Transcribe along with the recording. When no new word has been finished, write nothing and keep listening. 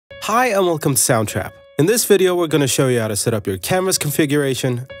Hi and welcome to Soundtrap. In this video we're going to show you how to set up your Canvas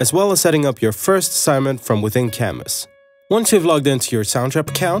configuration as well as setting up your first assignment from within Canvas. Once you've logged into your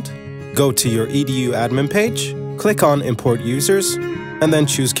Soundtrap account, go to your EDU admin page, click on Import Users, and then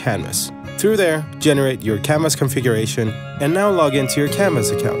choose Canvas. Through there, generate your Canvas configuration and now log into your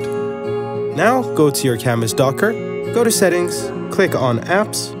Canvas account. Now go to your Canvas Docker, go to Settings, click on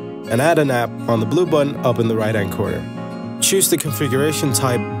Apps, and add an app on the blue button up in the right hand corner. Choose the configuration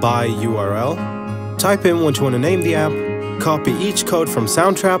type by URL, type in what you want to name the app, copy each code from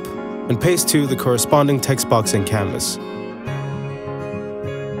Soundtrap, and paste to the corresponding text box in Canvas.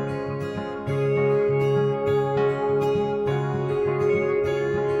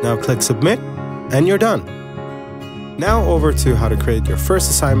 Now click Submit, and you're done. Now over to how to create your first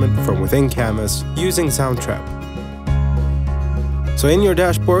assignment from within Canvas using Soundtrap. So in your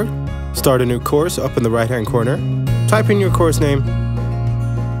dashboard, start a new course up in the right hand corner. Type in your course name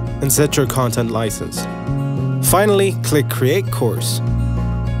and set your content license. Finally, click Create Course.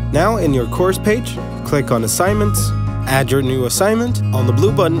 Now in your course page, click on Assignments, add your new assignment on the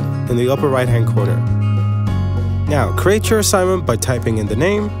blue button in the upper right hand corner. Now create your assignment by typing in the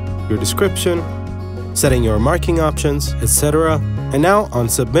name, your description, setting your marking options, etc. And now on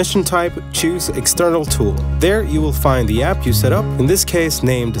Submission Type, choose External Tool. There you will find the app you set up, in this case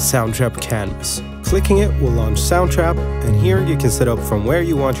named Soundtrap Canvas. Clicking it will launch Soundtrap, and here you can set up from where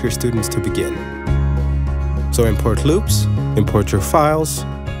you want your students to begin. So import loops, import your files,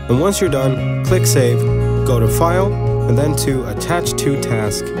 and once you're done, click Save, go to File, and then to Attach to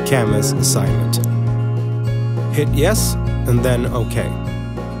Task Canvas Assignment. Hit Yes, and then OK.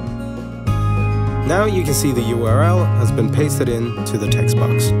 Now you can see the URL has been pasted into the text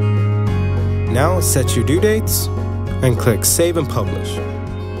box. Now set your due dates, and click Save and Publish.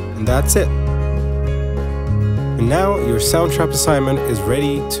 And that's it. And now your Soundtrap assignment is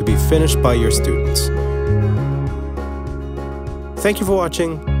ready to be finished by your students. Thank you for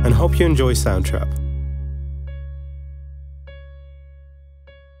watching and hope you enjoy Soundtrap.